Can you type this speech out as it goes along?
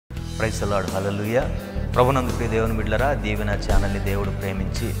Praise the lord, హల్లెలూయా. ప్రభునందు ప్రియ దేవుని బిడ్డలారా, దీవెన ఛానల్ని దేవుడు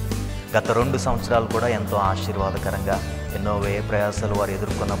ప్రేమించి గత 2 సంవత్సరాలు కూడా ఎంతో ఆశీర్వాదకరంగా ఎన్నో వ్యయ ప్రయాసాలు వారు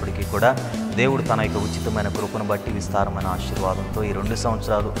ఎదుర్కొన్నప్పటికీ కూడా దేవుడు తన యొక్క ఉచితమైన కృపను బట్టి విస్తారమైన ఆశీర్వాదంతో ఈ 2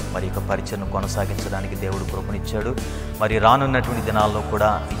 సంవత్సరాలు మరి యొక్క పరిచయను కొనసాగించడానికి దేవుడు కృపనిచ్చాడు. మరి రానున్నటువంటి దినాల్లో కూడా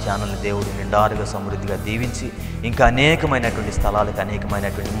ఈ ఛానల్ని దేవుడు నిండారుగా సమృద్ధిగా దీవించి ఇంకా అనేకమైనటువంటి స్థలాలకు,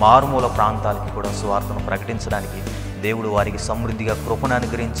 అనేకమైనటువంటి మారుమూల ప్రాంతాలకి కూడా సువార్తను ప్రకటించడానికి దేవుడు వారికి సమృద్ధిగా కృపను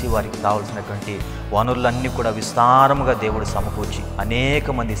అనుగ్రహించి వారికి కావాల్సినటువంటి వనరులన్నీ కూడా విస్తారముగా దేవుడు సమకూర్చి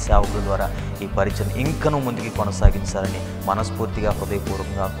అనేక మంది సేవకుల ద్వారా ఈ పరిచయం ఇంకనూ ముందుకు కొనసాగించాలని మనస్ఫూర్తిగా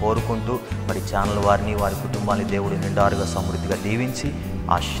హృదయపూర్వకంగా కోరుకుంటూ మరి ఛానల్ వారిని, వారి కుటుంబాన్ని దేవుడు నిండారుగా సమృద్ధిగా దీవించి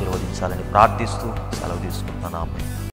ఆశీర్వదించాలని ప్రార్థిస్తూ సెలవు తీసుకుంటున్నాను.